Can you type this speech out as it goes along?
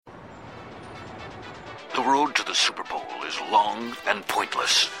The road to the Super Bowl is long and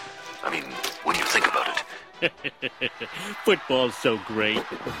pointless. I mean, when you think about it. Football's so great.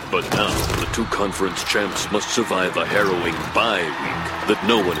 But now, the two conference champs must survive a harrowing bye week that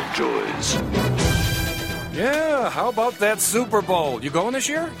no one enjoys. Yeah, how about that Super Bowl? You going this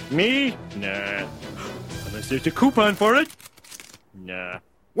year? Me? Nah. Unless there's a coupon for it? Nah.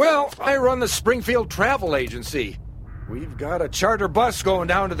 Well, I run the Springfield Travel Agency. We've got a charter bus going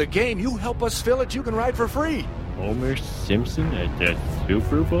down to the game. You help us fill it, you can ride for free. Homer Simpson at the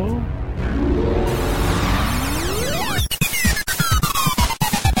Super Bowl?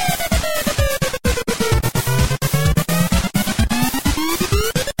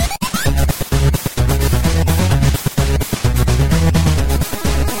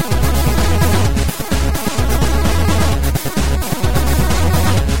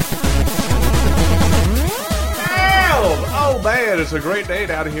 It's a great day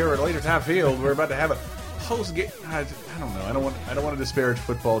down here at Later Time Field. We're about to have a post game. I don't know. I don't want to disparage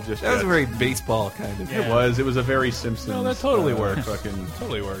football just That was yet. a very baseball kind of. It was. It was a very Simpsons. No, that totally works. Fucking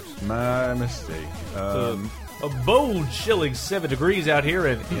Totally works. my mistake. A bone-chilling 7 degrees out here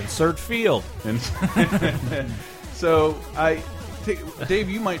in Insert Field. And so Dave,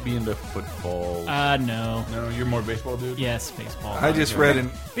 you might be into football. No. No, you're more baseball dude. Yes, baseball. I just read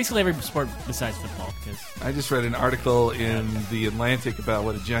basically every sport besides football. Because I just read an article in the Atlantic about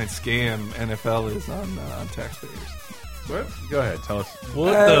what a giant scam NFL is on taxpayers. What? Go ahead, tell us.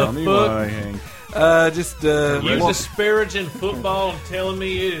 What Tell the me fuck? why, Hank. You disparaging football and telling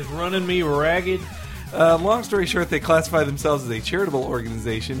me it is running me ragged? Long story short, they classify themselves as a charitable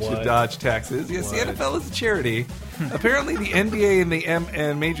organization to What? dodge taxes. Yes, What? the NFL is a charity. Apparently, the NBA and the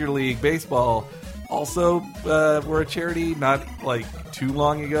and Major League Baseball also were a charity not like too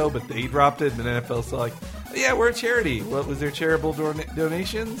long ago, but they dropped it, and the NFL's like, yeah, we're a charity. What was their charitable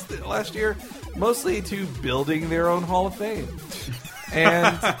donations last year? Mostly to building their own Hall of Fame.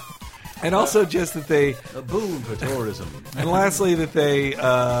 And also just that they A boon for tourism. and lastly, that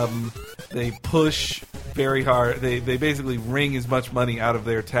they push very hard. They basically wring as much money out of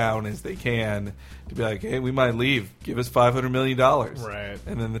their town as they can to be like, hey, we might leave. Give us $500 million. Right.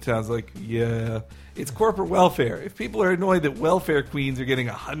 And then the town's like, yeah. It's corporate welfare. If people are annoyed that welfare queens are getting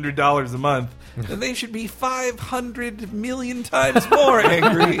 $100 a month, then they should be 500 million times more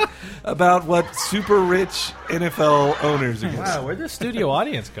angry about what super rich NFL owners are getting. Wow, where'd the studio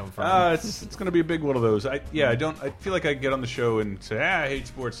audience come from? It's going to be a big one of those. I feel like I get on the show and say, I hate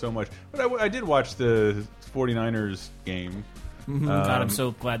sports so much. But I did watch the 49ers game. God, I'm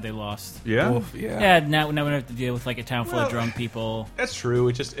so glad they lost. Yeah? Oof, yeah. Yeah, now we don't have to deal with like a town full of drunk people. That's true.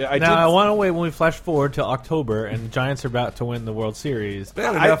 It just I want to wait when we flash forward to October and the Giants are about to win the World Series.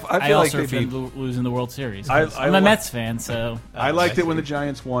 Bad enough. I I feel like also they'd be losing the World Series. I I'm a Mets fan, so I liked it when the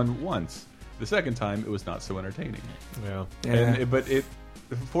Giants won once. The second time, it was not so entertaining. Yeah.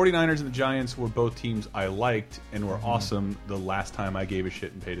 The 49ers and the Giants were both teams I liked and were awesome the last time I gave a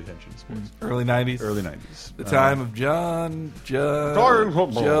shit and paid attention to sports. early 90s. Early 90s. The time of Joe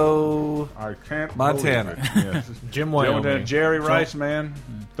I can't Montana. believe it. Yes. Jim Joe Wyoming. Montana. Jerry Rice, man.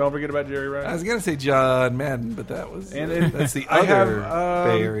 Don't forget about Jerry Rice. I was going to say John Madden, but that was that's the I other have,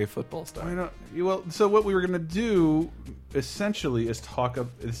 Bay Area football star. So what we were going to do essentially is talk of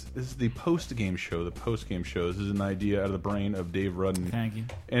this is the post-game show. The post-game show. This is an idea out of the brain of Dave Rudden. Thank you.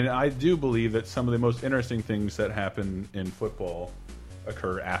 And I do believe that some of the most interesting things that happen in football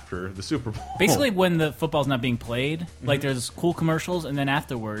occur after the Super Bowl. basically when the football's not being played, like there's cool commercials, and then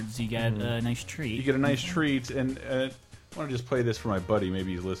afterwards you get a nice treat. You get a nice treat, and I want to just play this for my buddy.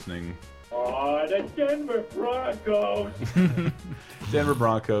 Maybe he's listening. Oh, the Denver Broncos. Denver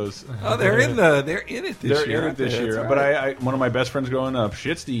Broncos. Oh, they're in it this year. They're in it this year. That's But right. I one of my best friends growing up,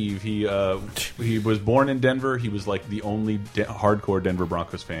 Shit Steve, he was born in Denver. He was like the only hardcore Denver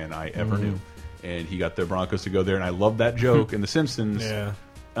Broncos fan I ever knew. And he got the Broncos to go there, and I love that joke in The Simpsons. Yeah.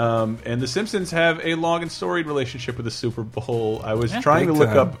 And The Simpsons have a long and storied relationship with the Super Bowl. I was trying to Big look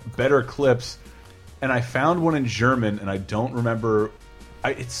time. up better clips, and I found one in German, and I don't remember.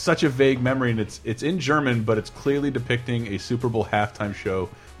 It's such a vague memory, and it's in German, but it's clearly depicting a Super Bowl halftime show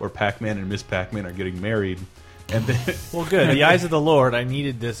where Pac-Man and Miss Pac-Man are getting married. And then, Well, good. The eyes of the Lord. I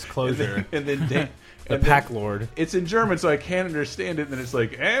needed this closure. and then The Pack Lord. It's in German, so I can't understand it. And then it's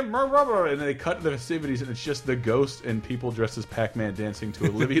like, and then they cut to the festivities, and it's just the ghost and people dressed as Pac-Man dancing to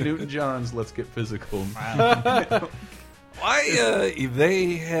Olivia Newton-John's "Let's Get Physical." Why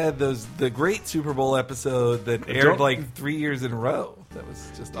they had the great Super Bowl episode that aired like 3 years in a row. That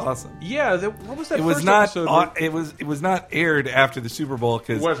was just awesome. Yeah, what was that? It was first not. episode? It was not aired after the Super Bowl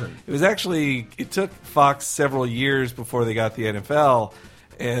because Wasn't. it was actually. It took Fox several years before they got the NFL,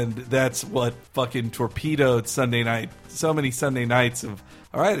 And that's what fucking torpedoed Sunday night. So many Sunday nights of,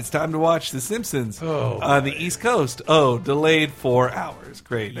 all right, it's time to watch The Simpsons on the East Coast. Oh, delayed 4 hours.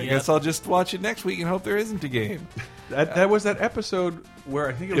 Great. I guess I'll just watch it next week and hope there isn't a game. That was that episode where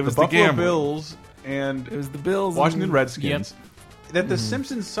I think it was the the Buffalo gambling. Bills and It was the Bills, Washington and, Redskins. That The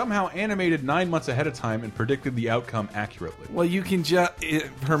Simpsons somehow animated 9 months ahead of time and predicted the outcome accurately. Well, you can just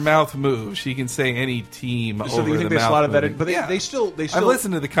her mouth moves. She can say any team. So over you think the they mouth slotted that moving. in? But they still. I've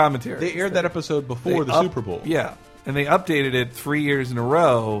listened to the commentary. They aired that episode before the Super Bowl. Yeah, and they updated it 3 years in a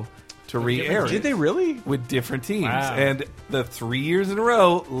row to re-air it. Did they really? With different teams. Wow. And the 3 years in a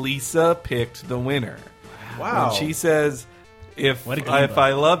row, Lisa picked the winner. Wow. And she says, if What a game,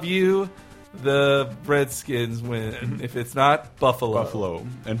 I love you, the Redskins win. If it's not, Buffalo.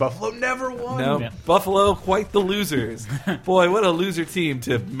 And Buffalo never won. No, Yeah. Buffalo, quite the losers. Boy, what a loser team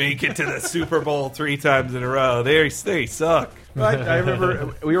to make it to the Super Bowl 3 times in a row. They suck. I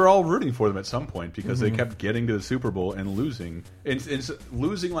remember we were all rooting for them at some point because they kept getting to the Super Bowl and losing, and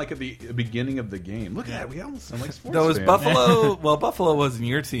losing like at the beginning of the game. Look at that, we almost sound like sports No, it was fans. Buffalo. Well, Buffalo wasn't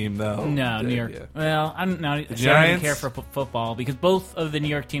your team, though. No, New York. Yeah. Well, I'm not. I don't Giants? care for football because both of the New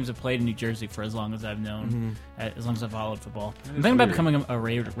York teams have played in New Jersey for as long as I've known, as long as I've followed football. I'm thinking about becoming a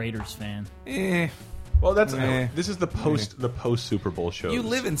Raiders fan. Well, that's Eh. this is the post Super Bowl show. You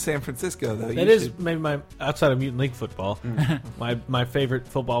live in San Francisco, though. That You is should- maybe my outside of Mutant League football. My favorite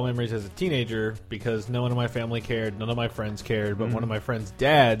football memories as a teenager because no one in my family cared, none of my friends cared, but one of my friends'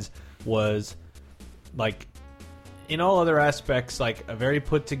 dads was like in all other aspects like a very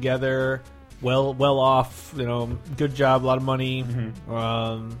put together, well off, good job, a lot of money,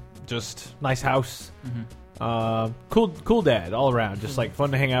 just nice house. Cool dad all around, just like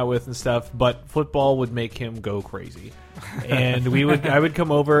fun to hang out with and stuff. But football would make him go crazy, and I would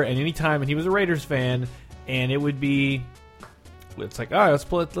come over, and anytime, and he was a Raiders fan, and it would be, it's like, all right,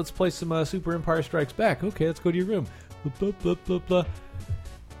 let's play some Super Empire Strikes Back. Okay, let's go to your room. Blah, blah, blah, blah.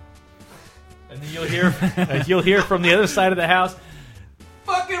 And then you'll hear from the other side of the house,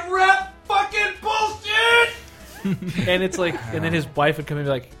 fucking rap, fucking bullshit. And it's like, and then his wife would come in and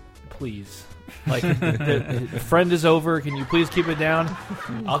be like, please. Like, the friend is over. Can you please keep it down?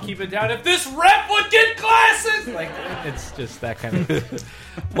 I'll keep it down if this rep would get glasses. Like, it's just that kind of.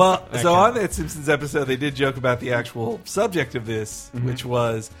 Well, so on that Simpsons episode, they did joke about the actual subject of this, which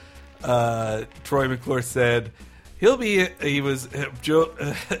was Troy McClure said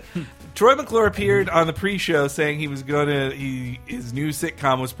Troy McClure appeared on the pre-show saying he was his new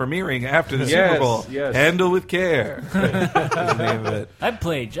sitcom was premiering after the Super Bowl. Yes. Handle with care. Was the name of it. I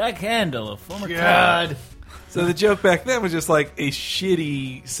played Jack Handel, a former cop. So the joke back then was just like a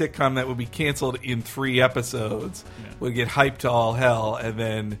shitty sitcom that would be canceled in 3 episodes, would get hyped to all hell, and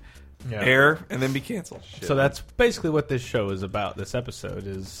then air, and then be canceled. So that's basically what this show is about. This episode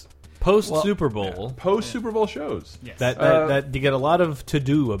is post Super Bowl. Post Super Bowl shows. Yes. That you get a lot of to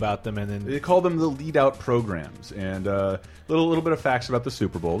do about them, and then They call them the lead out programs. And little bit of facts about the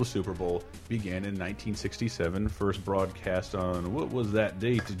Super Bowl. The Super Bowl began in 1967, first broadcast on, what was that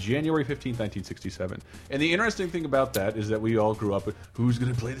date? January 15th, 1967. And the interesting thing about that is that we all grew up with who's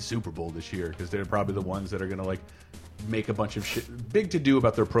going to play the Super Bowl this year, because they're probably the ones that are going to like make a bunch of shit, big to do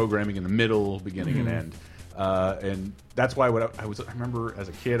about their programming in the middle, beginning, and end. And that's why I remember as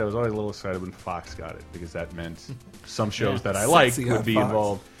a kid, I was always a little excited when Fox got it, because that meant some shows that I liked Sexy would on be Fox.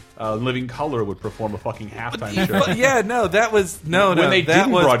 involved. Living Color would perform a fucking halftime show. But yeah, no, that was no. When they that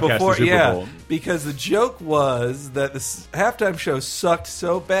didn't was broadcast the before, Super Bowl. because the joke was that the halftime show sucked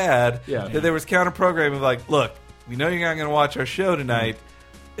so bad that there was counter programming like, look, we know you're not going to watch our show tonight.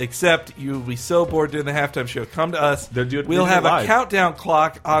 Except you'll be so bored doing the halftime show. Come to us. We'll have a countdown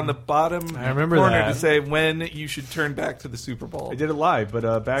clock on the bottom remember corner that. to say when you should turn back to the Super Bowl. I did it live,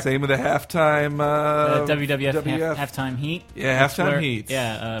 but back Same with the halftime WWF halftime heat. Yeah, halftime Where- heat.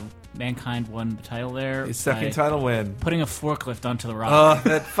 Yeah, Mankind won the title there. His second by title win. Putting a forklift onto the rock. Oh,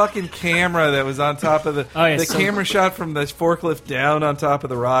 that fucking camera that was on top of the yeah, so- camera shot from the forklift down on top of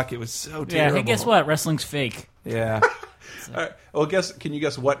the rock. It was so yeah, terrible. hey, guess what? Wrestling's fake. Yeah. All right. Well, can you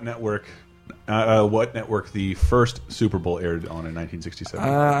guess what network the first Super Bowl aired on in 1967?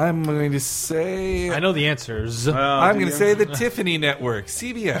 I'm going to say I know the answers. I'm going to say the Tiffany Network,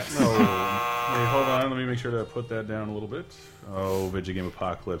 CBS. Wait, hold on. Let me make sure to put that down a little bit. Oh, Video Game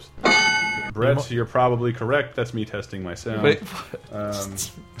Apocalypse. Brett, you're probably correct. That's me testing my sound. Wait,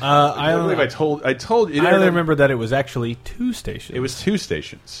 I believe I told you. I only remember that it was actually 2 stations. It was 2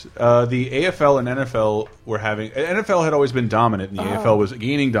 stations. The AFL and NFL were having. NFL had always been dominant, and the AFL was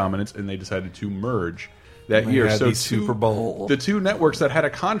gaining dominance, and they decided to merge that year. had So the Super Bowl. the 2 networks that had a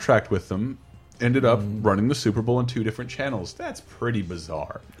contract with them, ended up running the Super Bowl on 2 different channels. That's pretty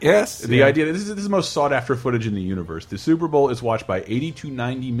bizarre. Yes. The idea that this is the most sought after footage in the universe. The Super Bowl is watched by 80 to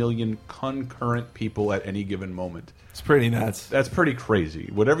 90 million concurrent people at any given moment. It's pretty nuts. That's pretty crazy.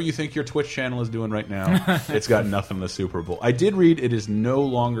 Whatever you think your Twitch channel is doing right now, it's got nothing on the Super Bowl. I did read it is no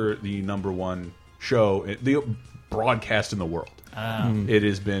longer the #1 show, the broadcast in the world. It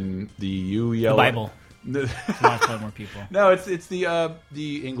has been the you yell The Bible. Watch by more people. No, it's the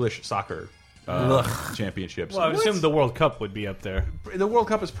English soccer championships. Well, I would assume the World Cup would be up there. The World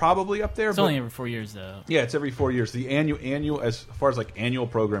Cup is probably up there. It's only every 4 years, though. Yeah, it's every 4 years. The annual, as far as like annual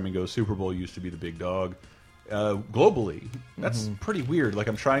programming goes, Super Bowl used to be the big dog. Globally, that's pretty weird. Like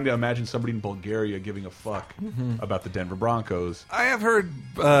I'm trying to imagine somebody in Bulgaria giving a fuck about the Denver Broncos. I have heard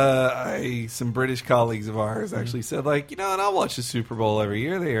some British colleagues of ours actually said, like, and I'll watch the Super Bowl every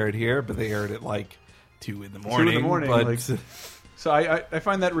year. They air it here, but they air it at like 2 in the morning. 2 in the morning. But like, so I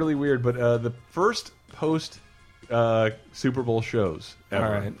find that really weird. But the first post Super Bowl shows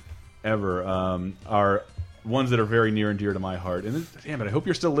ever are ones that are very near and dear to my heart. And damn it, I hope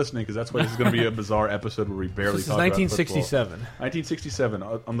you're still listening, because that's why this is going to be a bizarre episode where we barely talk about football. 1967. 1967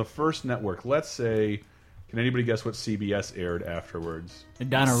 on the first network. Let's say, can anybody guess what CBS aired afterwards? The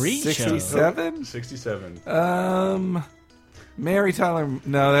Donna Reed show. 67? 67. Mary Tyler.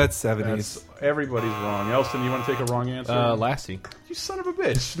 No, that's 70s. Everybody's wrong. Elston, you want to take a wrong answer? Lassie. You son of a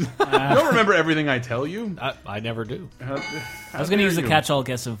bitch. You don't remember everything I tell you? I never do. I was going to use the catch-all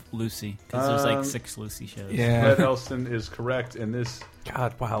guess of Lucy, because there's like 6 Lucy shows. Yeah. Red Elston is correct, and this...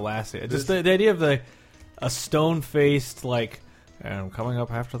 God, wow, Lassie. Just the idea of a stone-faced, like... And coming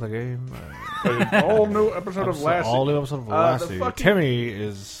up after the game, all new episode of Lassie. All new episode of Lassie. Timmy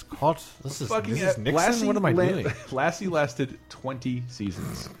is caught. This is Nixon. Lassie, what am I doing? Lassie lasted 20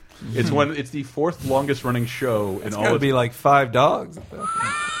 seasons. It's the 4th longest running show in all. It's got to be like 5 dogs. Does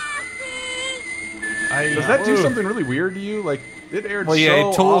that do something really weird to you? Like it aired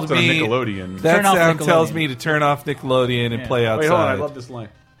it told often me on Nickelodeon. That sound tells me to turn off Nickelodeon and play outside. Wait, hold on. I love this line.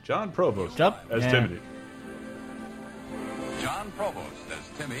 John Provost as Timothy. John Provost as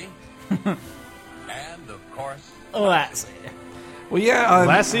Timmy. And, of course... Lassie. Well, yeah.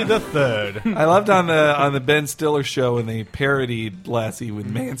 Lassie the Third. I loved on the Ben Stiller show when they parodied Lassie with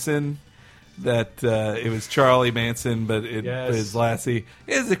Manson. That it was Charlie Manson, but it was Lassie.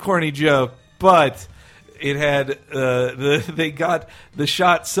 It's a corny joke, but it had they got the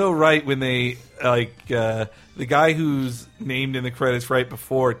shot so right when they the guy who's named in the credits right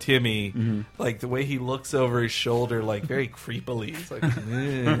before Timmy, like the way he looks over his shoulder, like very creepily. It's like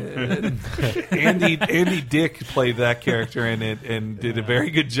Andy Dick played that character in it and did a very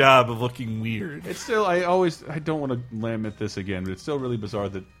good job of looking weird. It's still I don't want to lament this again, but it's still really bizarre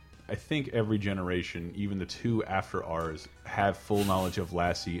that I think every generation, even the 2 after ours, have full knowledge of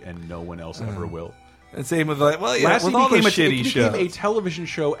Lassie and no one else ever will. And same with Lassie with all became those shitty shows. It became shows. a television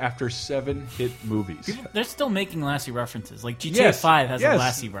show after 7 hit movies. They're still making Lassie references. Like GTA 5 has a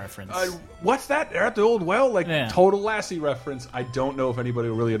Lassie reference. What's that? They're at the old well, total Lassie reference. I don't know if anybody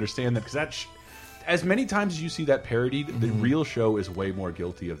will really understand that, because that. As many times as you see that parodied, the real show is way more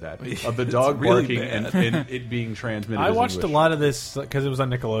guilty of that. Of the dog really barking and it being transmitted. I as watched English. a lot of this because it was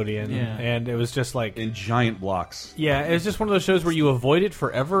on Nickelodeon, and it was just like in giant blocks. Yeah, it was just one of those shows where you avoid it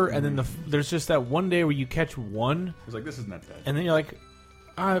forever, and then there's just that one day where you catch one. It's like, this isn't that bad. And then you're like,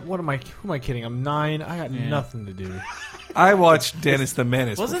 who am I kidding? I'm 9. I got nothing to do. I watched Dennis the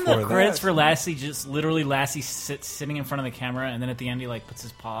Menace. Wasn't the credits for Lassie just literally Lassie sitting in front of the camera, and then at the end he like puts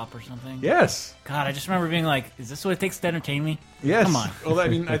his paw up or something? Yes. God, I just remember being like, "Is this what it takes to entertain me?" Yes. Come on. Well, I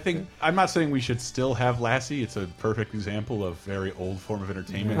mean, I think I'm not saying we should still have Lassie. It's a perfect example of very old form of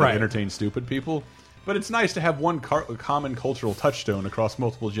entertainment that entertains stupid people. But it's nice to have one common cultural touchstone across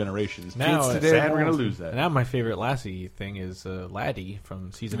multiple generations. Now, it's sad we're going to lose that. Now my favorite Lassie thing is Laddie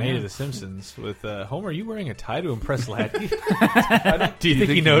from season 8 of The Simpsons with Homer. Are you wearing a tie to impress Laddie? Do you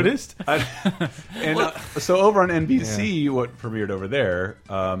think he noticed? So over on NBC, what premiered over there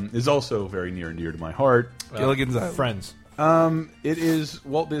is also very near and dear to my heart. Gilligan's Island. Friends. It is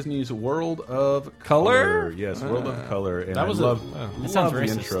Walt Disney's World of Color. Yes, World of Color. And that was love sounds the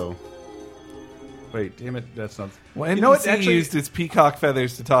racist. intro. Wait, damn it, that's not... Well, NBC actually used its peacock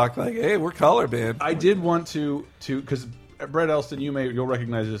feathers to talk like, hey, we're color band. I did want to because Brett Elston, you'll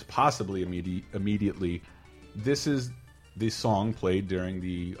recognize this possibly immediately. This is the song played during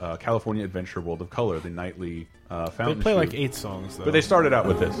the California Adventure World of Color, the nightly fountain They play shoot. like 8 songs, though. But they started out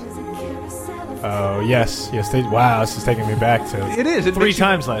with this. Oh, yes. Wow, this is taking me back to It is. It 3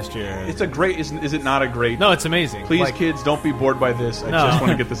 times last year. It's a great... Is it not a great... No, it's amazing. Please, kids, don't be bored by this. I just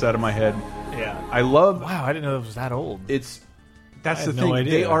want to get this out of my head. Yeah. I love... Wow, I didn't know it was that old. That's the no thing.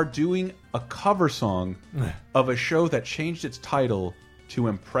 idea. They are doing a cover song of a show that changed its title to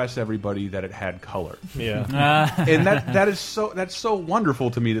impress everybody that it had color. Yeah. And that's so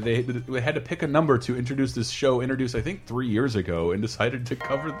wonderful to me that they had to pick a number to introduce this show, introduced I think 3 years ago, and decided to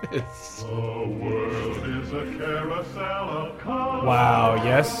cover this. The world is a carousel of color. Wow.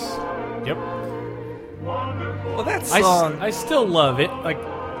 Yes. Yep. Well, that song. I still love it. Like,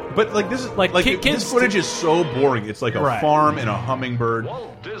 But like this is Like, kids this footage is so boring. It's like a Right. farm and a hummingbird.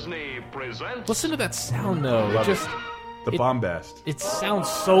 Walt Disney presents. listen to that sound though. It just The bombast. it sounds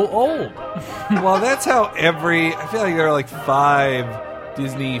so old. Well, that's how I feel like there are like 5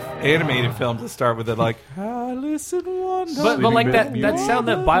 Disney animated films that start with it, like Alice in Wonderland. But like that Sleeping sound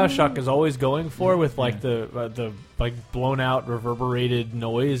that BioShock is always going for, with like the like blown out reverberated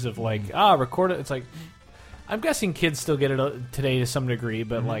noise of like record it. It's like, I'm guessing kids still get it today to some degree,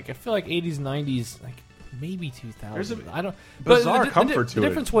 but like I feel like 80s, 90s, like maybe 2000. There's a I don't. bizarre the comfort to the it.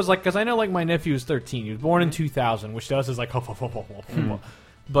 difference was like, because I know like my nephew is 13. He was born in 2000, which to us is like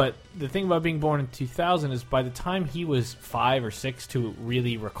But the thing about being born in 2000 is by the time he was 5 or 6 to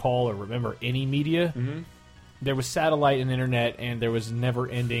really recall or remember any media, there was satellite and internet, and there was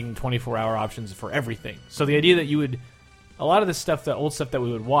never-ending 24-hour options for everything. So the idea that you would... A lot of the stuff, the old stuff that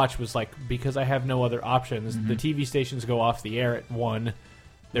we would watch was like, because I have no other options, the TV stations go off the air at 1.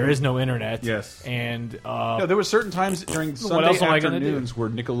 There is no internet. Yes. And... No, there were certain times during Sunday else am I gonna afternoons where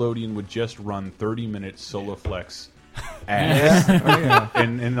Nickelodeon would just run 30-minute Soloflex ads.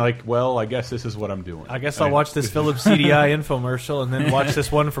 And like, well, I guess this is what I'm doing. I guess I'll watch this Philips CDI infomercial and then watch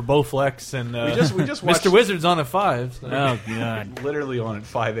this one for Bowflex and we just watched Mr. Wizard's on at 5. So. Oh god. literally on at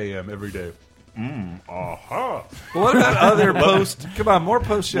 5 a.m. every day. Well, what about other post? Come on, more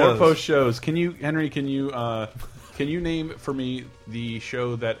post shows. More post shows. Can you, Henry? Can you name for me the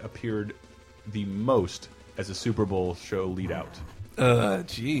show that appeared the most as a Super Bowl show lead out?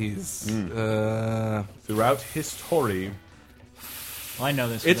 Jeez. Throughout history. Well, I know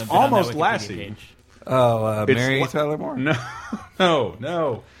this. It's I've been on that almost Wikipedia Lassie. page. It's Mary Tyler Moore.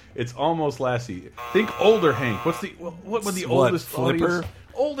 No. It's almost Lassie. Think older Hank. What would the What, oldest Flipper? audience?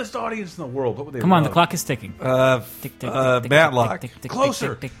 Oldest audience in the world. What would they? Come on, the love? clock is ticking. Tick, tick, Matlock.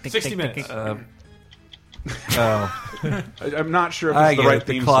 Closer. 60 minutes. I'm not sure if I it's the get right it.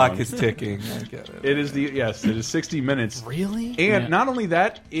 The theme clock song. is ticking. I get it. It is it is 60 minutes. Really? And Yeah. not only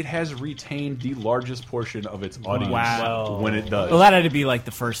that, it has retained the largest portion of its audience Wow. when it does. Well, that had to be like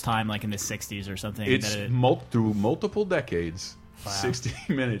the first time, like in the '60s or something. It's that it, through multiple decades. 60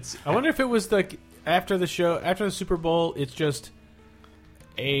 minutes. I wonder if it was like after the Super Bowl, it's just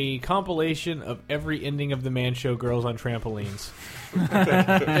a compilation of every ending of the Man Show Girls on Trampolines.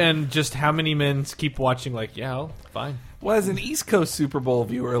 And just how many men keep watching like, yeah, well, fine. Well, as an East Coast Super Bowl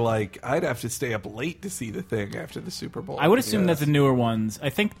viewer, like I'd have to stay up late to see the thing after the Super Bowl. I would assume Yes. that the newer ones.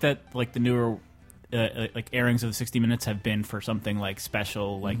 I think that like the newer. Like airings of the 60 Minutes have been for something like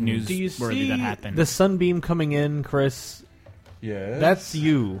special, like Do you newsworthy see that happened. the sunbeam coming in, Chris? Yeah. That's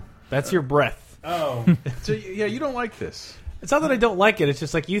you. That's your breath. Oh. So yeah, you don't like this. It's not that I don't like it. It's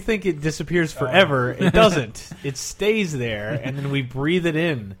just like you think it disappears forever. It doesn't. It stays there, and then we breathe it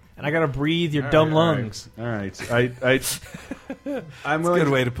in. And I gotta breathe your dumb lungs. All right. I'm That's a good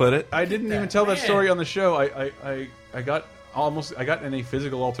way to put it. I didn't even tell that story on the show. I got in a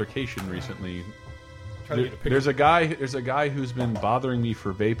physical altercation recently. There's a guy who's been bothering me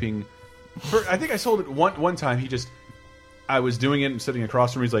for vaping. I think I sold it one time. I was doing it and sitting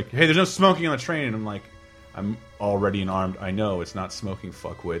across from him. He's like, "Hey, there's no smoking on the train," and I'm like, "I'm already armed. I know it's not smoking,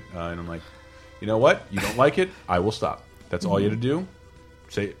 fuckwit." And I'm like, "You know what? You don't like it? I will stop. That's all you have to do.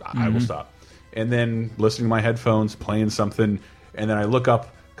 Say I will stop." And then listening to my headphones, playing something, and then I look up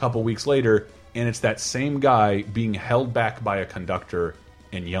a couple weeks later, and it's that same guy being held back by a conductor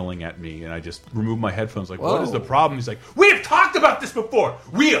and yelling at me, and I just removed my headphones. Like, what is the problem? He's like, "We have talked about this before.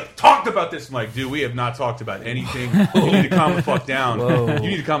 We have talked about this." I'm like, "Dude, we have not talked about anything. You need to calm the fuck down. You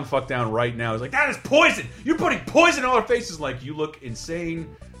need to calm the fuck down right now." He's like, "That is poison. You're putting poison in all our faces. Like, you look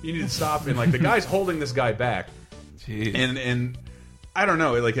insane. You need to stop." And like, the guy's holding this guy back. Jeez. And I don't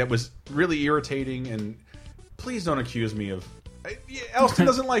know. Like, that was really irritating. And please don't accuse me of. Elston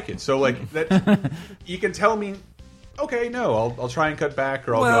doesn't like it, so like that. You can tell me. Okay, no, I'll try and cut back,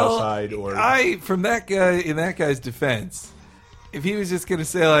 or I'll go outside, or from that guy, in that guy's defense, if he was just going to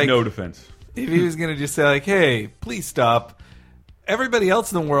say like no defense, if he was going to just say like, "Hey, please stop," everybody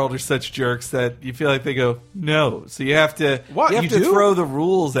else in the world are such jerks that you feel like they go no. So you have to throw the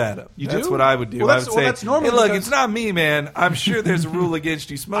rules at him. That's what I would do. Well, I would say, that's normal. "Hey, look, because it's not me, man. I'm sure there's a rule against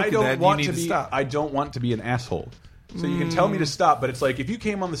you smoking that. And you need to stop." I don't want to be an asshole. So you can tell me to stop, but it's like if you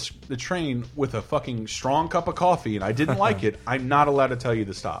came on the train with a fucking strong cup of coffee and I didn't like it, I'm not allowed to tell you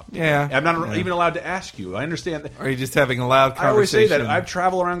to stop. Yeah. I'm not even allowed to ask you. I understand that. Or are you just having a loud conversation? I always say that. I've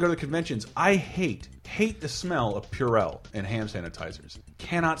traveled around, go to conventions. I hate the smell of Purell and hand sanitizers.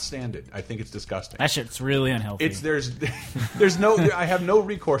 Cannot stand it. I think it's disgusting. That shit's really unhealthy. There's no. I have no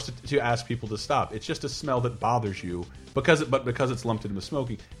recourse to ask people to stop. It's just a smell that bothers you because it's lumped in with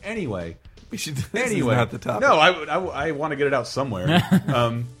smoking. Anyway. This is not the topic. No, I want to get it out somewhere.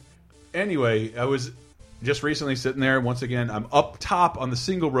 Anyway, I was just recently sitting there. Once again, I'm up top on the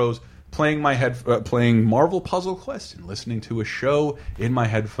single rows playing playing Marvel Puzzle Quest and listening to a show in my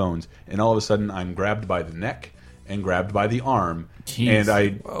headphones. And all of a sudden, I'm grabbed by the neck and grabbed by the arm. Jeez. And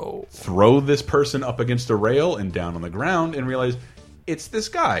I throw this person up against a rail and down on the ground and realize it's this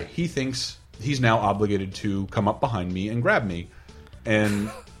guy. He thinks he's now obligated to come up behind me and grab me.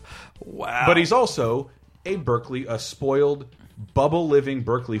 And... Wow. But he's also a spoiled, bubble-living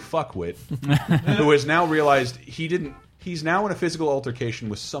Berkeley fuckwit who has now realized he's now in a physical altercation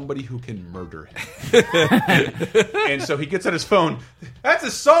with somebody who can murder him. And so he gets on his phone, that's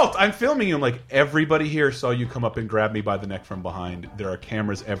assault! I'm filming you. I'm like, everybody here saw you come up and grab me by the neck from behind. There are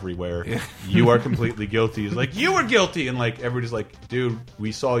cameras everywhere. Yeah. You are completely guilty. He's like, you were guilty! And like everybody's like, dude,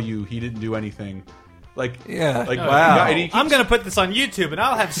 we saw you. He didn't do anything. Like, yeah, like wow. I'm gonna put this on YouTube, and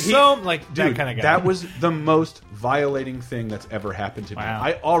I'll have that kind of guy. That was the most violating thing that's ever happened to me. Wow.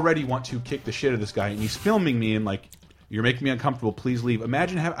 I already want to kick the shit out of this guy, and he's filming me, and like, you're making me uncomfortable. Please leave.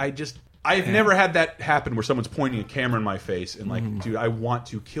 Imagine I've never had that happen where someone's pointing a camera in my face and like, dude, I want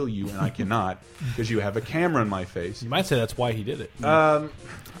to kill you, and I cannot because you have a camera in my face. You might say that's why he did it.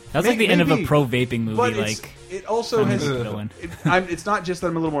 That's like the end of a pro vaping movie. But like it also has. It's not just that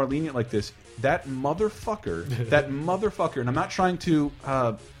I'm a little more lenient like this. That motherfucker, and I'm not trying to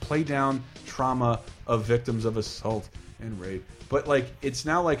play down trauma of victims of assault and rape, but like it's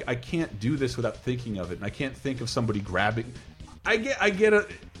now like I can't do this without thinking of it, and I can't think of somebody grabbing. I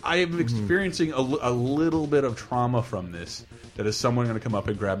am experiencing a little bit of trauma from this. That is someone going to come up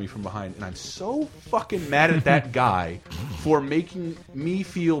and grab me from behind, and I'm so fucking mad at that guy for making me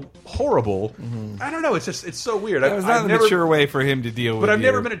feel horrible. I don't know. It's so weird. That was not the mature way for him to deal with. But I've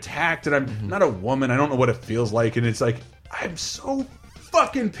never been attacked, and I'm not a woman. I don't know what it feels like, and it's like I'm so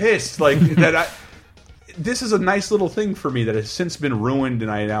fucking pissed. Like that. This is a nice little thing for me that has since been ruined,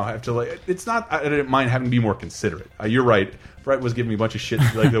 and I now have to like. It's not. I didn't mind having to be more considerate. You're right. Brett was giving me a bunch of shit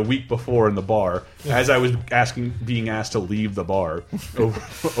like the week before in the bar as I was being asked to leave the bar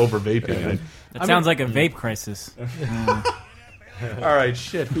over vaping. That sounds like a vape crisis. All right,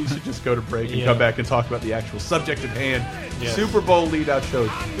 shit. We should just go to break and come back and talk about the actual subject at hand. Super Bowl lead-out show.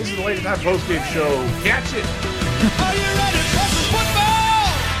 This is the Laser Time post-game show. Catch it. Are you ready for some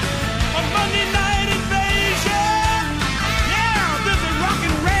football? On Monday Night Invasion. Yeah, this is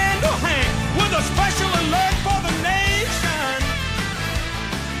Rockin' Randall Hank with a special alert for the nation.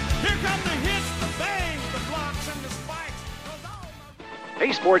 Here come the hits, the bangs, the blocks, and the spikes.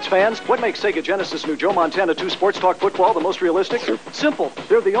 Hey, sports fans, what makes Sega Genesis New Joe Montana 2 Sports Talk Football the most realistic? Simple.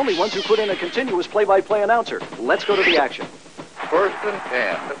 They're the only ones who put in a continuous play-by-play announcer. Let's go to the action. First and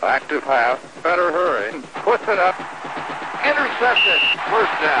 10. Back to pass. Better hurry. Puts it up. Intercepted.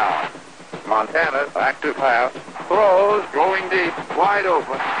 First down. Montana back to pass. Throws. Going deep. Wide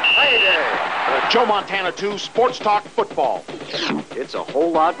open. Payday. Joe Montana 2 Sports Talk Football. It's a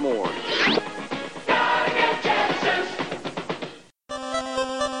whole lot more.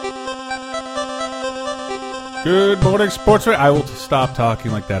 Good morning, sports fan. I will stop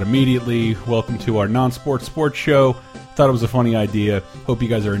talking like that immediately. Welcome to our non-sports sports show. Thought it was a funny idea. Hope you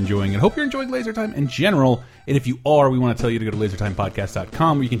guys are enjoying it. Hope you're enjoying Laser Time in general. And if you are, we want to tell you to go to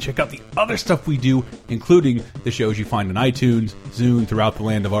lasertimepodcast.com where you can check out the other stuff we do, including the shows you find on iTunes, Zune, throughout the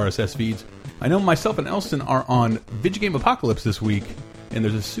land of RSS feeds. I know myself and Elston are on Video Game Apocalypse this week, and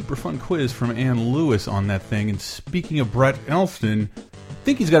there's a super fun quiz from Ann Lewis on that thing. And speaking of Brett Elston, I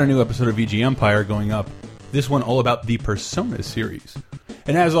think he's got a new episode of VG Empire going up. This one all about the Persona series.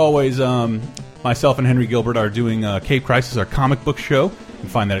 And as always, myself and Henry Gilbert are doing Cape Crisis, our comic book show. You can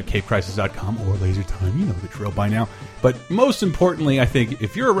find that at capecrisis.com or LaserTime. You know the drill by now. But most importantly, I think,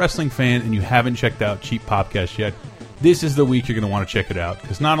 if you're a wrestling fan and you haven't checked out Cheap Popcast yet, this is the week you're going to want to check it out.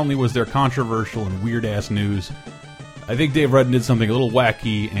 Because not only was there controversial and weird-ass news, I think Dave Rudden did something a little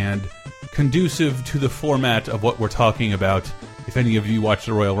wacky and conducive to the format of what we're talking about. If any of you watch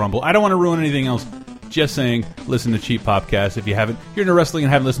the Royal Rumble, I don't want to ruin anything else. Just saying, listen to Cheap Popcast. If you're into wrestling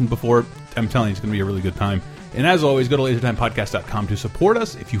and haven't listened before, I'm telling you, it's going to be a really good time. And as always, go to lasertimepodcast.com to support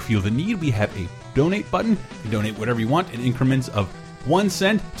us. If you feel the need, we have a donate button. You donate whatever you want in increments of 1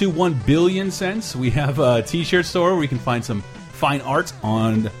 cent to 1 billion cents. We have a t-shirt store where you can find some fine art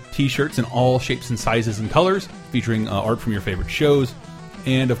on t-shirts in all shapes and sizes and colors, featuring art from your favorite shows.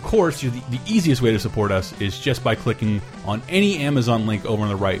 And of course, the easiest way to support us is just by clicking on any Amazon link over on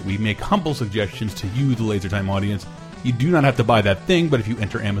the right. We make humble suggestions to you, the Laser Time audience. You do not have to buy that thing, but if you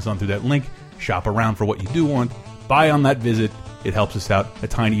enter Amazon through that link, shop around for what you do want, buy on that visit. It helps us out a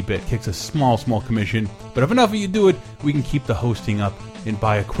tiny bit, kicks a small commission. But if enough of you do it, we can keep the hosting up and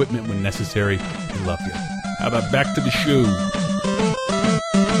buy equipment when necessary. We love you. How about back to the show?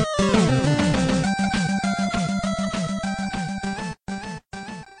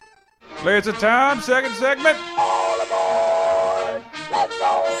 Laser Time, second segment. All aboard! Let's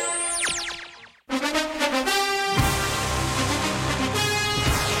go!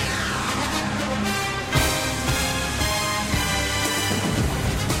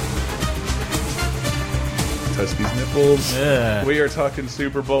 Touch these nipples. Yeah. We are talking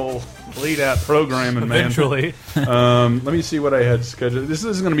Super Bowl bleed out programming, man. Eventually. Let me see what I had scheduled. This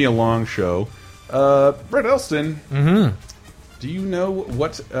is going to be a long show. Brett Elston. Mm-hmm. Do you know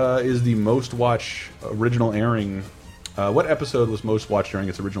what is the most watched original airing? What episode was most watched during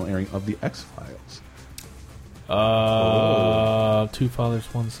its original airing of the X-Files? Two Fathers,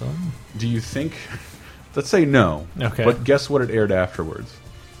 One Son. Do you think? Let's say no. Okay. But guess what it aired afterwards.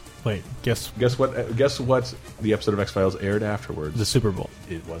 Wait, guess what the episode of X-Files aired afterwards? The Super Bowl.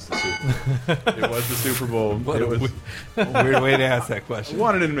 It was the Super Bowl. What it was a weird way to ask that question. I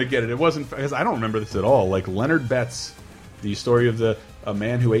wanted him to get it. It wasn't because I don't remember this at all. Like Leonard Betts, the story of a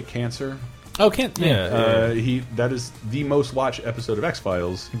man who ate cancer. Oh, can't yeah. That is the most watched episode of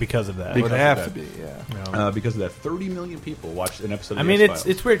X-Files because of that. It would have to be, yeah. Because of that, 30 million people watched an episode. I of mean, X-Files.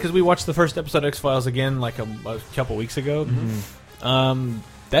 it's weird because we watched the first episode of X-Files again like a couple weeks ago. Mm-hmm.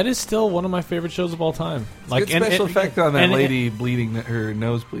 That is still one of my favorite shows of all time. It's like good special effect on that lady bleeding, her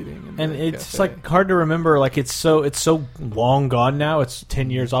nose bleeding, and it's like hard to remember. Like it's so long gone now. It's 10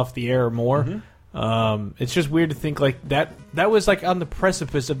 years off the air or more. Mm-hmm. It's just weird to think like that was like on the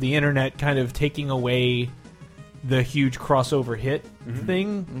precipice of the internet kind of taking away the huge crossover hit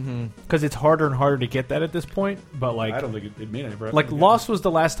thing because it's harder and harder to get that at this point. But like I don't think it made any. Like Lost was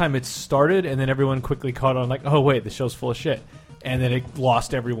the last time it started, and then everyone quickly caught on. Like, oh wait, the show's full of shit. And then it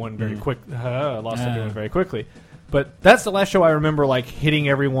lost everyone very everyone very quickly. But that's the last show I remember like hitting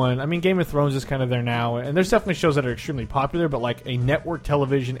everyone. I mean, Game of Thrones is kind of there now, and there's definitely shows that are extremely popular. But like a network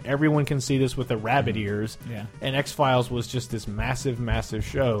television, everyone can see this with their rabbit ears. Yeah. And X-Files was just this massive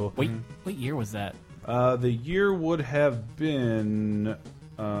show. Wait, what year was that? The year would have been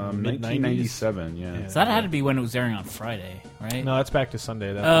 1997. Yeah. So that had to be when it was airing on Friday, right? No, that's back to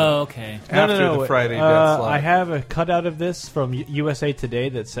Sunday. Oh, okay. After the Friday death slot. I have a cutout of this from USA Today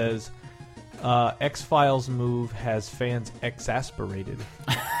that says X-Files move has fans exasperated.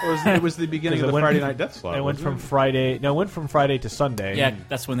 It was the beginning of the Friday night death slot. It went from Friday to Sunday. Yeah,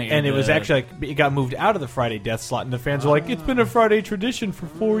 that's when they aired and it was actually like it got moved out of the Friday death slot, and the fans were like, "It's been a Friday tradition for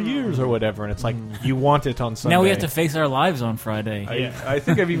 4 years or whatever." And it's like you want it on Sunday. Now we have to face our lives on Friday. I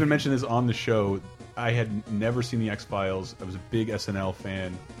think I've even mentioned this on the show. I had never seen the X-Files. I was a big SNL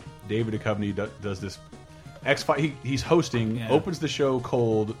fan. David Duchovny does this X-Files. He's hosting, opens the show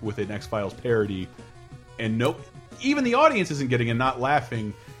cold with an X-Files parody, and even the audience isn't getting it, not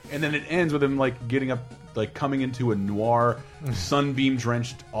laughing. And then it ends with him like getting up, like coming into a noir,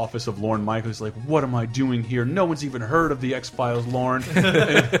 sunbeam-drenched office of Lorne Michaels. Like, what am I doing here? No one's even heard of the X-Files, Lorne.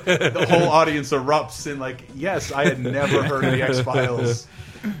 The whole audience erupts and like, yes, I had never heard of the X-Files.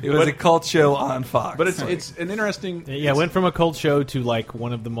 It was a cult show on Fox. But it's an interesting... Yeah, it went from a cult show to like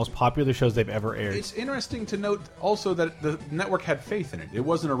one of the most popular shows they've ever aired. It's interesting to note also that the network had faith in it. It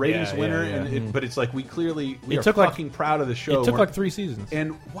wasn't a ratings winner, but it's like we are fucking proud of the show. It took like 3 seasons.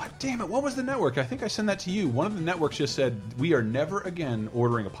 And damn it, what was the network? I think I sent that to you. One of the networks just said, we are never again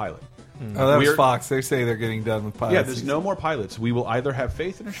ordering a pilot. Oh, that was Fox. They say they're getting done with pilots. Yeah, there's no more pilots. We will either have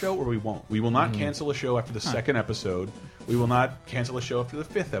faith in a show or we won't. We will not cancel a show after the second episode. We will not cancel a show after the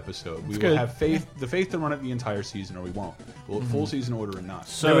 5th episode. We will have the faith to run it the entire season, or we won't. We'll full season order or not.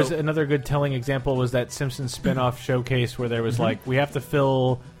 So there was another good telling example was that Simpsons spinoff showcase where there was like we have to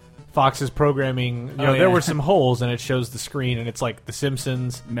fill Fox's programming. You know, there were some holes, and it shows the screen, and it's like The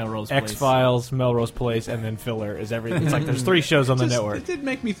Simpsons, Melrose Place. X-Files, Melrose Place, and then filler is everything. It's like there's 3 shows on the network. It did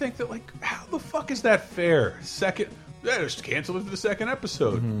make me think that like, how the fuck is that fair? Just cancel it for the second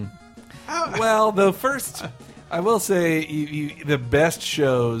episode. Well, the first. I will say, the best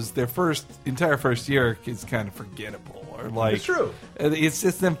shows, their entire first year is kind of forgettable. Or like, it's true. It's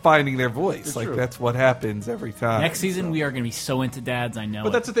just them finding their voice. That's what happens every time. Next season, we are going to be so into dads. I know.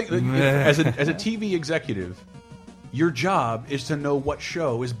 But that's the thing. As a TV executive, your job is to know what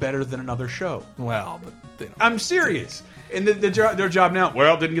show is better than another show. Well, but I'm serious. And their job now,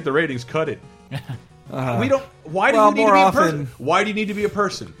 well, didn't get the ratings, cut it. We don't. Why do you need to be a person? Why do you need to be a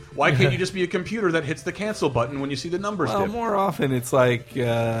person? Why can't you just be a computer that hits the cancel button when you see the numbers dip? More often it's like,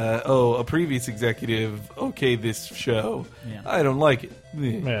 a previous executive okayed this show. Yeah. I don't like it.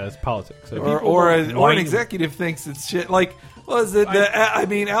 Yeah, it's politics. Or an executive thinks it's shit. Like, was it?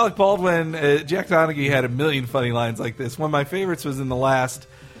 Alec Baldwin, Jack Donaghy had a million funny lines like this. One of my favorites was in the last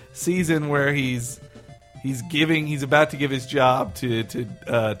season where he's about to give his job to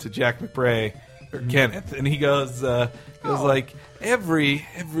Jack McBrae or Kenneth, and he goes like every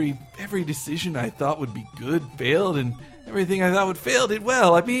decision I thought would be good failed, and everything I thought would fail did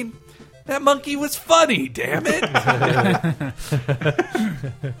well. I mean, that monkey was funny. Damn it.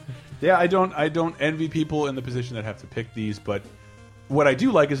 Yeah, I don't envy people in the position that have to pick these, but what I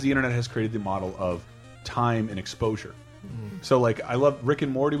do like is the internet has created the model of time and exposure. So, like, I love Rick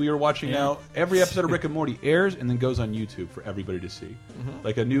and Morty. We were watching now. Every episode of Rick and Morty airs and then goes on YouTube for everybody to see.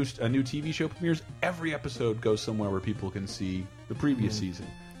 Like a new TV show premieres. Every episode goes somewhere where people can see the previous season.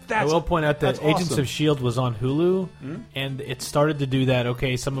 I will point out that Agents awesome. of S.H.I.E.L.D. was on Hulu, and it started to do that.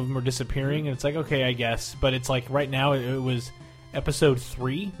 Okay, some of them are disappearing, and it's like, okay, I guess. But it's like right now it was episode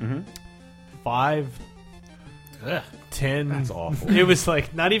 3, 5, 10. That's awful. It was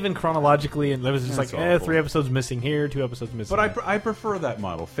like not even chronologically, and it was just That's like awful. 3 episodes missing here, 2 episodes missing. But there. I prefer that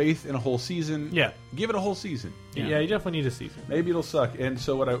model. Faith in a whole season. Yeah. Give it a whole season. Yeah, you definitely need a season. Maybe it'll suck. And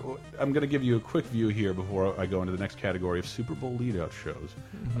so what I'm going to give you a quick view here before I go into the next category of Super Bowl leadout shows.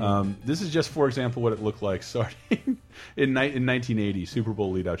 This is just, for example, what it looked like starting in 1980. Super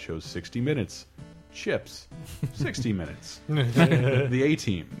Bowl leadout shows, 60 minutes. Chips, 60 minutes. The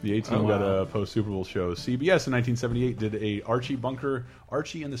A-Team. The A-Team got a post-Super Bowl show. CBS in 1978 did a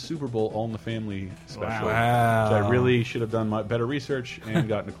Archie and the Super Bowl All in the Family special. Wow. So I really should have done my better research and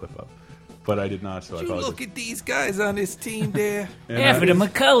gotten a clip up. But I did not, so I apologize. Look at these guys on this team there. For the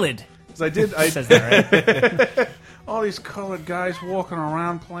McCullough. I did. Says that, right? All these colored guys walking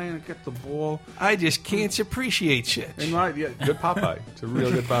around playing to get the ball. I just can't appreciate shit. And good Popeye. It's a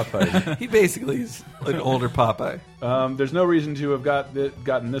real good Popeye. He basically is an older Popeye. There's no reason to have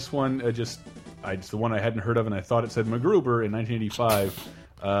gotten this one. It's the one I hadn't heard of, and I thought it said MacGruber in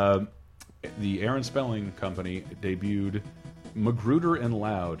 1985. The Aaron Spelling Company debuted Magruder and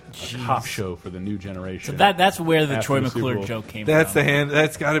Loud, a cop show for the new generation. So that's where the After Troy the Super McClure Bowl. joke came That's from.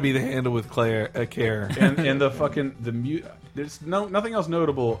 That's got to be the handle with Care. and the fucking there's nothing else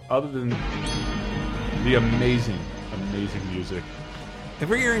notable other than the amazing music.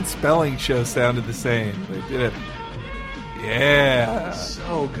 Every Aaron Spelling show sounded the same. They did it. Yeah.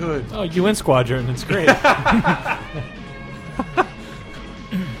 So good. Oh, UN Squadron. It's great.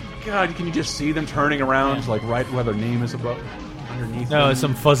 God, can you just see them turning around, like right where their name is above, underneath? No, them?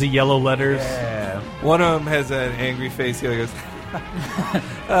 some fuzzy yellow letters. Yeah. One of them has an angry face. The other goes,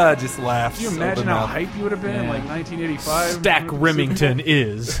 just laughs. Can you imagine how hype you would have been in like 1985? Stack Remington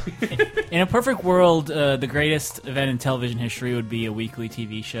is. In a perfect world, the greatest event in television history would be a weekly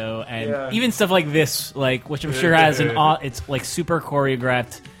TV show, and even stuff like this, which I'm sure has it's like super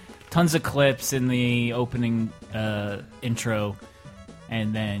choreographed, tons of clips in the opening intro.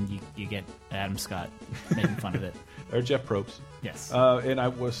 And then you get Adam Scott making fun of it. Or Jeff Probst. Yes. So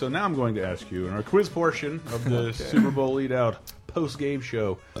now I'm going to ask you in our quiz portion of the Super Bowl leadout post-game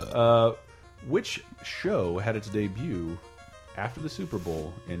show, which show had its debut after the Super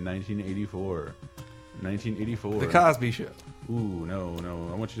Bowl in 1984? 1984. The Cosby Show. Ooh, no.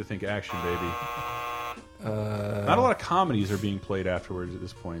 I want you to think action, baby. Not a lot of comedies are being played afterwards at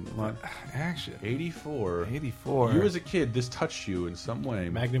this point. Action. 84. 84. You as a kid, this touched you in some way.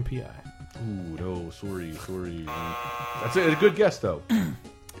 Magnum P.I. Ooh, no, sorry. That's a good guess, though.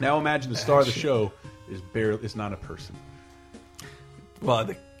 Now imagine the star of the show is not a person. Well,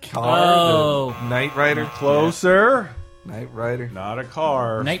 the car, the Knight Rider. Closer. Knight Rider. Not a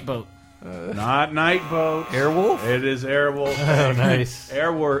car. Night Boat. Not Night Boat. Airwolf? It is Airwolf. Oh, nice.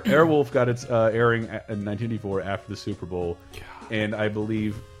 Airwolf got its airing in 1984 after the Super Bowl, and I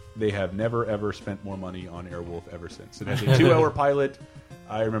believe they have never ever spent more money on Airwolf ever since. It has a 2-hour pilot.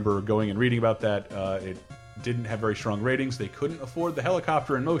 I remember going and reading about that. It didn't have very strong ratings. They couldn't afford the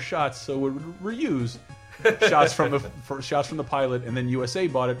helicopter in most shots, so would reuse shots from the pilot, and then USA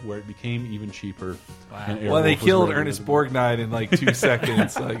bought it, where it became even cheaper. Wow. Well, they killed Ernest Borgnine in like 2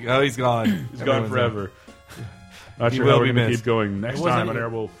 seconds. He's gone. He's gone forever. Not He sure will how we're be going to missed. keep going next time on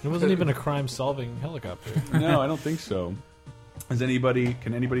Airwolf. It wasn't even a crime-solving helicopter. No, I don't think so. Can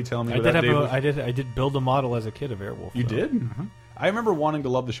anybody tell me? I did build a model as a kid of Airwolf. You though. did? I remember wanting to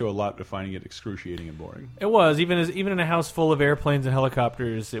love the show a lot, but finding it excruciating and boring. It was even in a house full of airplanes and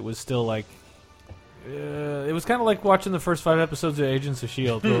helicopters. It was still like. It was kind of like watching the first 5 episodes of Agents of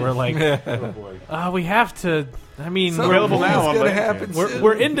S.H.I.E.L.D. where we're like, oh boy. We have to. I mean, Something we're available now. gonna happen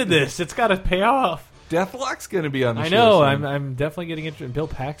We're into this. It's got to pay off. Deathlock's going to be on the show. I know. soon. I'm definitely getting interested. Bill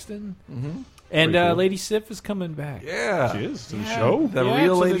Paxton. Mhm. And Pretty cool. Lady Sif is coming back. Yeah. She is to the show. The Yeah,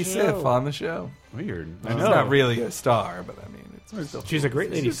 real to the Lady show. Sif on the show. Weird. I She's know. not really a star, but I mean, it's still She's a cool.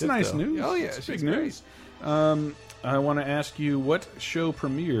 great Lady It's Sif. nice though. news. Oh, yeah, It's she's big news. I want to ask you what show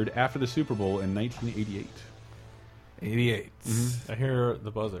premiered after the Super Bowl in 1988. 88. I hear the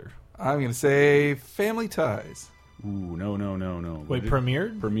buzzer. I'm going to say Family Ties. Ooh, no. Wait,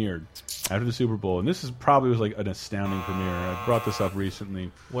 premiered? Premiered after the Super Bowl, and this is probably was like an astounding premiere. I brought this up recently.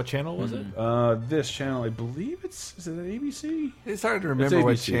 What channel was it? This channel, I believe is it ABC? It's hard to remember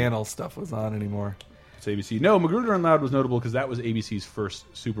what ABC. channel stuff was on anymore. It's ABC. No, Magruder and Loud was notable because that was ABC's first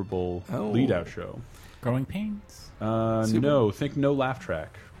Super Bowl lead-out show. Growing Pains? No, think No Laugh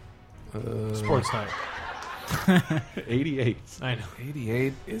Track. Sports Night. 88. I know.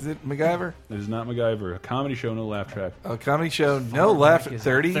 88. Is it MacGyver? It is not MacGyver. A comedy show, No Laugh Track. A comedy show, no laugh.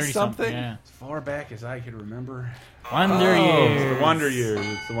 30 something? Yeah. As far back as I can remember. Wonder Years. It's the Wonder Years.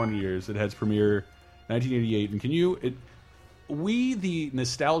 It's the Wonder Years. It has premiere 1988. And can you... we, the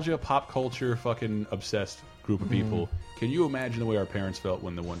nostalgia, pop culture, fucking obsessed group of people, can you imagine the way our parents felt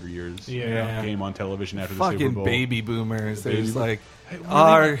when the Wonder Years came on television after the Super Fucking Bowl? baby boomers. They're just like, Hey,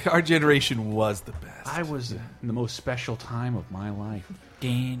 our generation was the best. I was in the most special time of my life.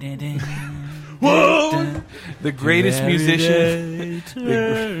 Whoa! The greatest musician.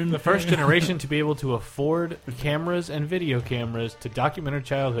 The first generation to be able to afford cameras and video cameras to document our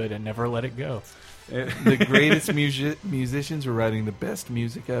childhood and never let it go. The greatest musicians were writing the best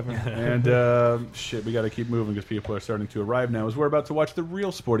music ever. And shit, we got to keep moving because people are starting to arrive now. As we're about to watch the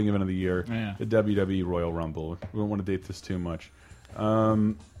real sporting event of the year, the WWE Royal Rumble. We don't want to date this too much.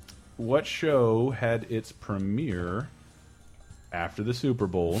 What show had its premiere after the Super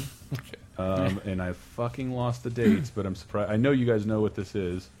Bowl? And I fucking lost the dates, but I'm surprised. I know you guys know what this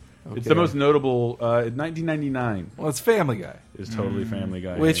is. Okay. It's the most notable. 1999. Well, it's Family Guy. It's totally Family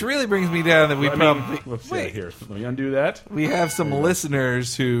Guy. Which really brings me down that we probably... Wait, here. Let me undo that. We have some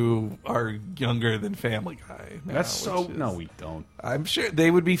listeners who are younger than Family Guy. Now, That's so... which is- No, we don't. I'm sure they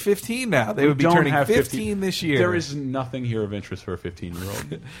would be 15 now. They We would be don't turning have 15 this year. There is nothing here of interest for a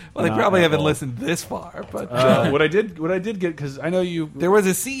 15-year-old. Well, they Not probably at haven't all. listened this far. But what I did get, because I know you... there was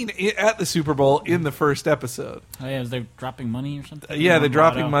a scene at the Super Bowl in the first episode. Oh, yeah, was they dropping money or something? Yeah, they're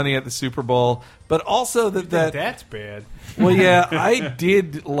dropping Lotto. money at the Super Bowl, but also That's bad. Well, yeah, I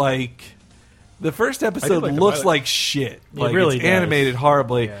did like the first episode. like the Looks pilot. like shit. It Like really it's does. animated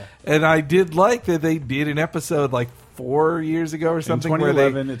horribly, Yeah. and I did like that they did an episode like 4 years ago or something in where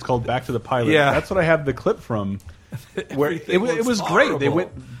 2011, it's called Back to the Pilot. Yeah. That's what I have the clip from. Where it Everything was looks great. They horrible.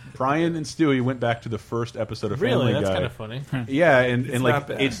 went. Brian and Stewie went back to the first episode of Really? Family That's Guy. kind of funny. Yeah, and not like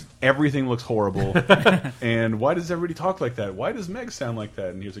bad. it's everything looks horrible. And why does everybody talk like that? Why does Meg sound like that?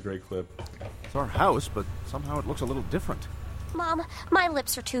 And here's a great clip. It's our house, but somehow it looks a little different. Mom, my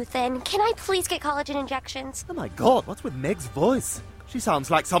lips are too thin. Can I please get collagen injections? Oh my god, what's with Meg's voice? She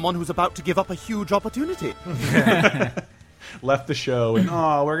sounds like someone who's about to give up a huge opportunity. Left the show, and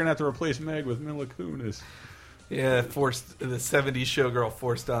we're gonna have to replace Meg with Mila Kunis. Yeah, forced the '70s showgirl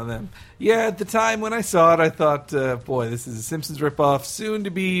forced on them. Yeah, at the time when I saw it, I thought, boy, this is a Simpsons ripoff, soon to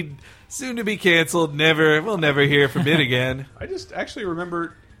be canceled. We'll never hear from it again. I just actually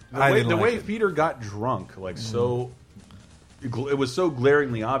remember I the didn't like way it. Peter got drunk, like so. It was so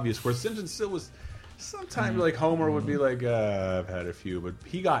glaringly obvious. Where Simpsons still was. Sometimes, like Homer would be like, "I've had a few," but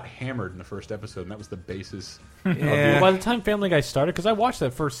he got hammered in the first episode, and that was the basis. Yeah. By the time Family Guy started, because I watched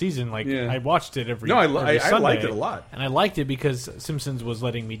that first season, I watched it every. No, I every Sunday, liked it a lot, and I liked it because Simpsons was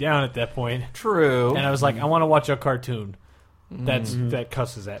letting me down at that point. True, and I was like, I want to watch a cartoon that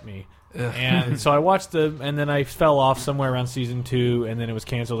cusses at me. And so I watched and then I fell off somewhere around season 2, and then it was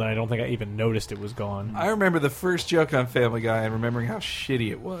canceled, and I don't think I even noticed it was gone. I remember the first joke on Family Guy and remembering how shitty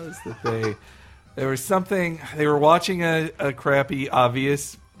it was. That there was something they were watching a crappy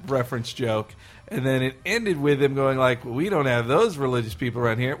obvious reference joke, and then it ended with them going like, "We don't have those religious people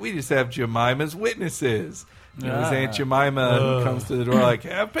around here. We just have Jemima's witnesses." And it was Aunt Jemima who comes to the door like,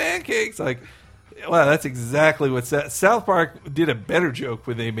 "Have pancakes." Like, wow, that's exactly what South Park did a better joke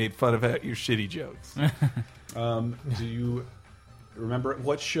when they made fun of your shitty jokes. Do you remember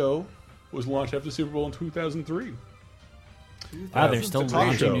what show was launched after the Super Bowl in 2003? Wow, they're still It's a talk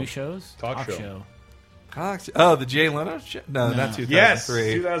launching show. new shows? Talk show. Oh, the Jay Leno show? No, not 2003. Yes,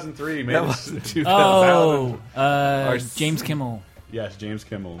 2003. That Man, wasn't 2000. Oh, James Kimmel. Yes, James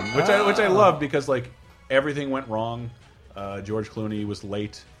Kimmel, which I love because like everything went wrong. George Clooney was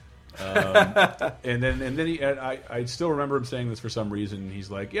late, and then I still remember him saying this for some reason. He's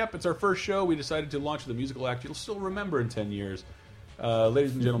like, "Yep, it's our first show. We decided to launch the musical act. You'll still remember in 10 years."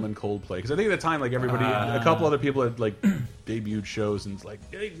 Ladies and gentlemen, Coldplay. Because I think at the time, like everybody, a couple other people had like debuted shows, and it's like,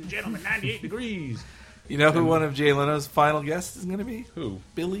 ladies and gentlemen, 98 degrees. You know who one of Jay Leno's final guests is going to be? Who?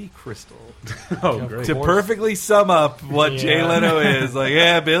 Billy Crystal. Oh, great. To perfectly sum up what Jay Leno is,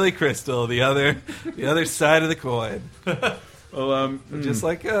 like, Billy Crystal, the other side of the coin. Well, just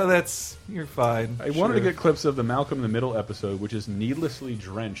like, you're fine. I wanted to get clips of the Malcolm in the Middle episode, which is needlessly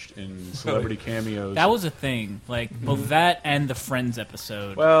drenched in celebrity cameos. That was a thing, like both that and the Friends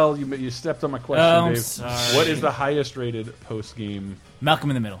episode. Well, you stepped on my question, I'm Dave. sorry. What is the highest rated post game?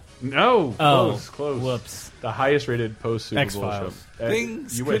 Malcolm in the Middle. No, close. Whoops. The highest rated post Super Bowl show. X-Files.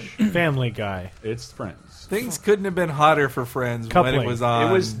 Things you wish. Family Guy. It's Friends. Things couldn't have been hotter for Friends Coupling. when it was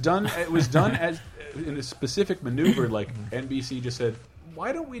on. It was done as in a specific maneuver. Like NBC just said,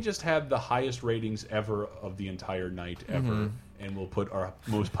 why don't we just have the highest ratings ever of the entire night ever, and we'll put our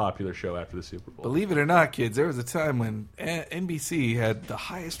most popular show after the Super Bowl. Believe it or not, kids, there was a time when NBC had the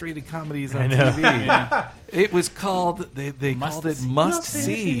highest rated comedies on know. TV. It was called, they called it Must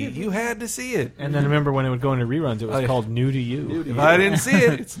See. You had to see it. And then remember when it would go into reruns, it was called New to You. If I didn't see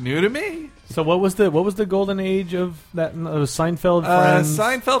it, it's new to me. So what was the golden age of that? It was Seinfeld, Friends.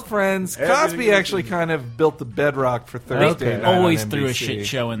 Seinfeld, Friends. Cosby actually kind of built the bedrock for Thursday night always on threw a NBC. shit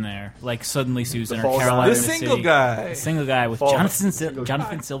show in there, like Suddenly Susan or False Caroline The in the Single City. Guy. The Single Guy with Jonathan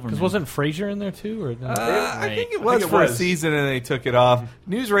Silverman. Because wasn't Frasier in there too? Or no? I think it was for a season and they took it off.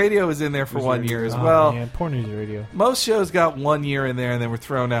 News Radio was in there for 1 year as well. Man, poor News Radio. Most shows got 1 year in there and then were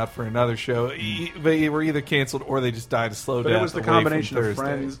thrown out for another show. They were either canceled or they just died a slow death. But it was the away combination from of Thursday.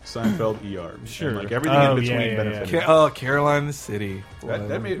 Friends, Seinfeld, ER. Sure. And like everything in between benefited. Caroline in the City.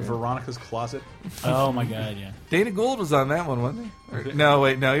 That made Veronica's Closet. Oh my god, yeah. Dana Gould was on that one, wasn't he? No,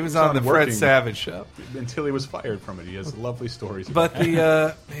 he was He on the Fred Working Savage show. Until he was fired from it. He has lovely stories. But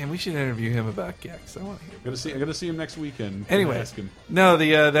the man, we should interview him about Gex. I want to hear. I'm gonna see him next weekend. Anyway, Ask him. no,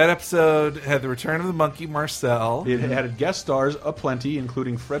 that episode had the return of the monkey Marcel. It had guest stars aplenty,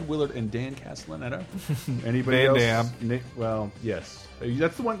 including Fred Willard and Dan Castellaneta. Anybody Van else? Damme. Well, yes,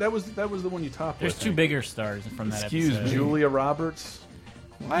 that's the one. That was the one you topped. There's two bigger stars from that episode. Julia Roberts.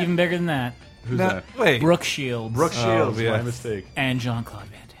 Even bigger than that. Who's that? Wait, Brooke Shields. Brooke Shields. yeah. My mistake. And Jean-Claude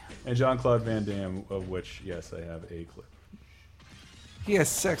Van Damme. And Jean-Claude Van Damme, of which, yes, I have a clip. he has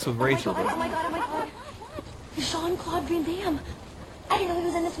sex with Rachel. Oh my god. Jean-Claude Van Damme. I didn't know he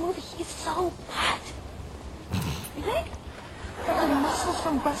was in this movie. He's so hot. You think? The muscles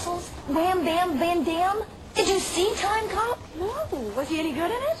from Brussels. Wham Bam Van Damme. Did you see Time Cop? No. Was he any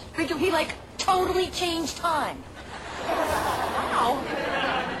good in it? He like totally changed time. Wow.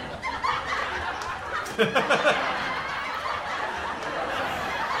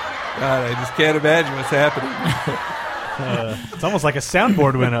 God, I just can't imagine what's happening. It's almost like a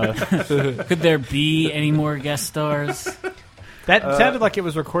soundboard went up. Could there be any more guest stars? That sounded like it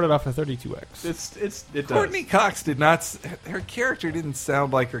was recorded off of 32X. It Courtney Cox did not. Her character didn't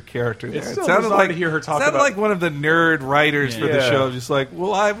sound like her character. There. It's It still sounded bizarre like to hear her talk sounded about- like one of the nerd writers for the Yeah. show. Just like,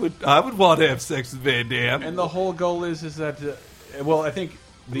 well, I would want to have sex with Van Damme. And the whole goal is that, well, I think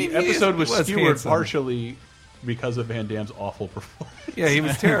the I mean, episode he was was skewered handsome. partially because of Van Damme's awful performance. Yeah, he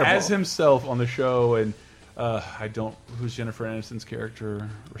was terrible. As himself on the show, and who's Jennifer Aniston's character?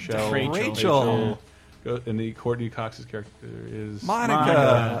 Rachel. And the Courtney Cox's character is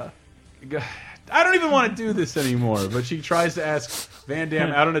Monica. I don't even want to do this anymore, but she tries to ask Van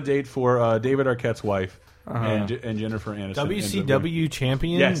Damme out on a date for David Arquette's wife and Jennifer Aniston. WCW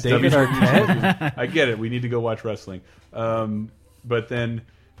champion Yes, David WCW Arquette. champion. I get it. We need to go watch wrestling. But then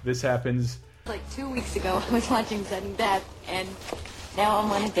this happens. Like 2 weeks ago, I was watching Sudden Death, and now I'm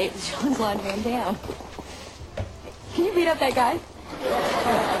on a date with Jean-Claude Van Damme. Can you beat up that guy?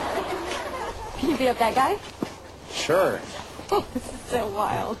 Can you beat up that guy? Sure. Oh, this is so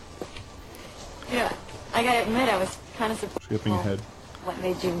wild. Yeah, I gotta admit, I was kind of surprised. Skipping ahead. What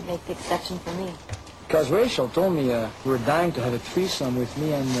made you make the exception for me? Because Rachel told me you were dying to have a threesome with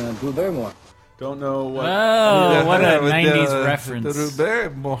me and Drew Barrymore. Don't know what. Oh, what a With 90s reference. The Drew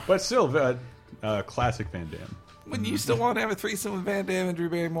Barrymore. But still, classic Van Damme. Wouldn't you still want to have a threesome with Van Damme and Drew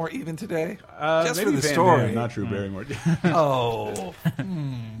Barrymore even today? Just maybe for the Van story. Damme, not Drew Barrymore. Oh,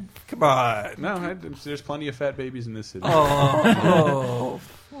 come on. No, there's plenty of fat babies in this city. Oh,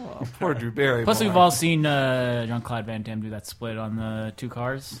 poor Drew Barrymore. Plus, we've all seen Jean-Claude Van Damme do that split on the two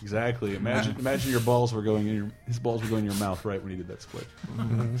cars. Exactly. Imagine your balls were going in his balls were going in your mouth right when he did that split.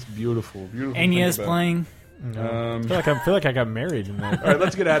 It's beautiful, beautiful. Enya's to think about. playing. I feel like I got married in that. All right,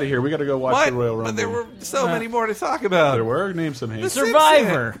 let's get out of here. We got to go watch the Royal Rumble. But there were so many more to talk about. There were. Name some hints. The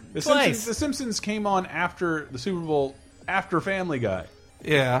Survivor. The Simpsons came on after the Super Bowl, after Family Guy.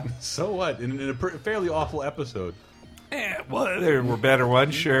 Yeah. So what? In a fairly awful episode. Yeah, well, there were better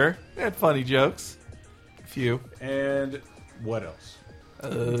ones, sure. They had funny jokes. A few. And what else?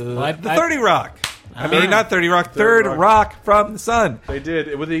 The 30 Rock. I mean, not 30 Rock. Third Rock from the Sun. They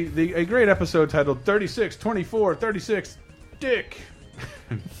did with a great episode titled 36, 24, 36, Dick.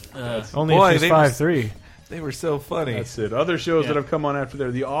 Only if she's 5'3". They were so funny. That's it. Other shows that have come on after there,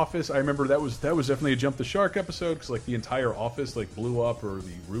 The Office. I remember that was definitely a Jump the Shark episode because like the entire office like blew up or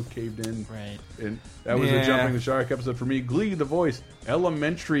the roof caved in. Right. And that was a Jumping the Shark episode for me. Glee, The Voice,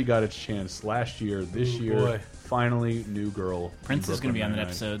 Elementary got its chance last year. This year, finally, new girl. Prince is going to be on that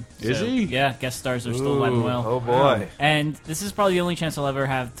episode. Is he? Yeah, guest stars are still alive and well. Oh boy! And this is probably the only chance I'll ever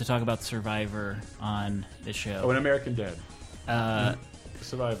have to talk about Survivor on this show. Oh, an American Dad.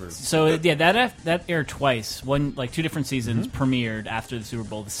 Survivor. So yeah, that aired twice. One, like 2 different seasons premiered after the Super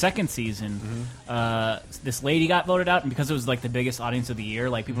Bowl. The second season, this lady got voted out, and because it was like the biggest audience of the year,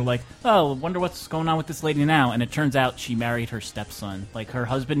 like people were like, "Oh, wonder what's going on with this lady now." And it turns out she married her stepson. Like her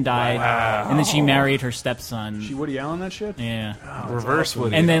husband died, and then she married her stepson. She Woody Allen that shit. Yeah, reverse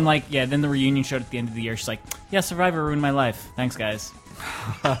Woody. And then then the reunion showed at the end of the year. She's like, "Yeah, Survivor ruined my life. Thanks, guys."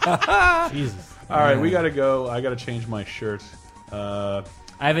 Jesus. All right, we got to go. I got to change my shirt.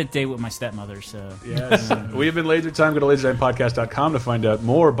 I have a date with my stepmother, so... Yes. We have been Laser Time. Go to lasertimepodcast.com to find out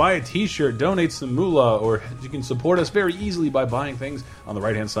more. Buy a t-shirt, donate some moolah, or you can support us very easily by buying things on the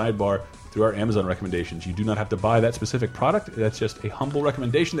right-hand sidebar through our Amazon recommendations. You do not have to buy that specific product. That's just a humble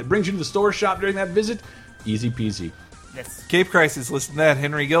recommendation that brings you to the store shop during that visit. Easy peasy. Yes. Cape Crisis, listen to that.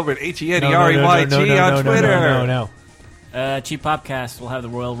 Henry Gilbert, Henreyg on Twitter. No. Cheap Popcast will have the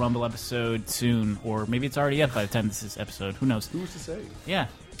Royal Rumble episode soon, or maybe it's already up by the time this is episode. Who knows? Who's to say? Yeah.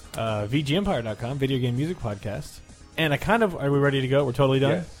 VGEmpire.com, video game music podcast. And are we ready to go? We're totally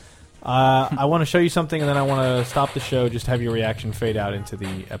done? Yes. I want to show you something, and then I want to stop the show, just have your reaction fade out into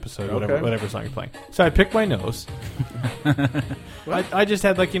the episode, whatever song you're playing. So I picked my nose. I just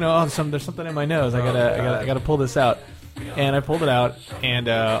had there's something in my nose. I gotta pull this out, and I pulled it out, and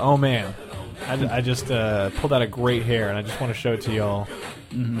oh man. I just pulled out a great hair, and I just want to show it to y'all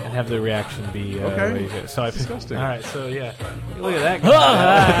and have the reaction be okay. So it's disgusting. All right, so yeah, look at that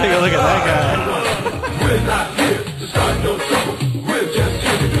guy. Take a look at that guy. We're not here to start no trouble. We're just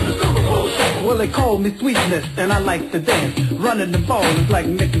here to do the Super Bowl show. Well, they call me Sweetness, and I like to dance. Running the ball is like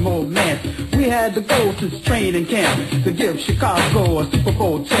making more man. We had to go to training camp to give Chicago a Super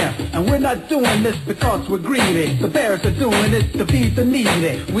Bowl champ. And we're not doing this because we're greedy. The Bears are doing it to feed the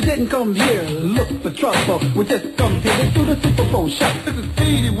needy. We didn't come here to look for trouble. We just come here to do the Super Bowl show. This is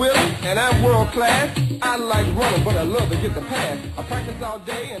Speedy Will, and I'm world class. I like running, but I love to get the pass. I practice all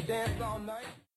day and dance all night.